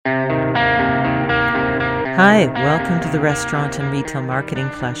Hi, welcome to the Restaurant and Retail Marketing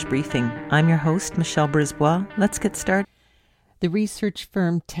Flash Briefing. I'm your host, Michelle Brisbois. Let's get started. The research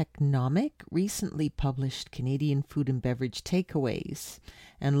firm Technomic recently published Canadian food and beverage takeaways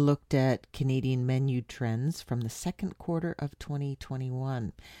and looked at Canadian menu trends from the second quarter of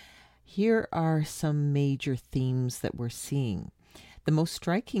 2021. Here are some major themes that we're seeing. The most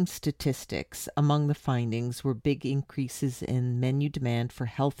striking statistics among the findings were big increases in menu demand for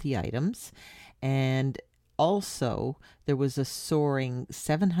healthy items, and also there was a soaring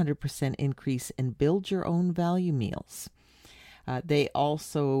 700% increase in build your own value meals. They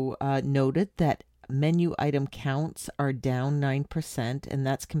also noted that menu item counts are down 9%, and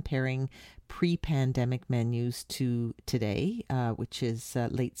that's comparing pre-pandemic menus to today, which is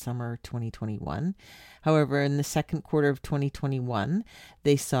late summer 2021. However, in the second quarter of 2021,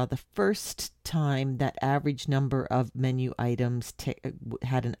 they saw the first time that average number of menu items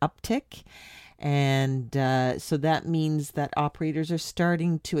had an uptick. And so that means that operators are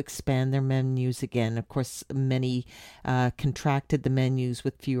starting to expand their menus again. Of course, many contracted the menus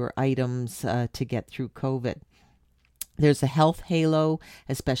with fewer items to get through COVID. There's a health halo,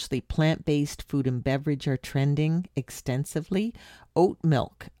 especially plant-based food and beverage are trending extensively. Oat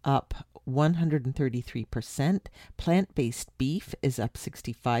milk up 133%. Plant-based beef is up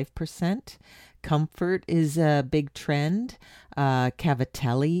 65%. Comfort is a big trend.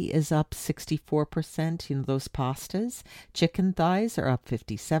 Cavatelli is up 64%, those pastas. Chicken thighs are up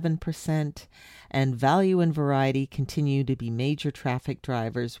 57%. And value and variety continue to be major traffic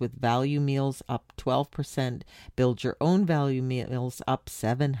drivers, with value meals up 12%. Build your own value meals up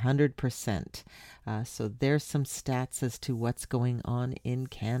 700%. So there's some stats as to what's going on in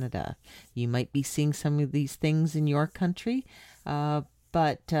Canada. You might be seeing some of these things in your country,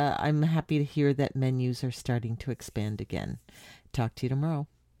 but I'm happy to hear that menus are starting to expand again. Talk to you tomorrow.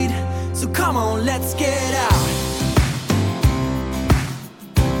 So come on, let's get out.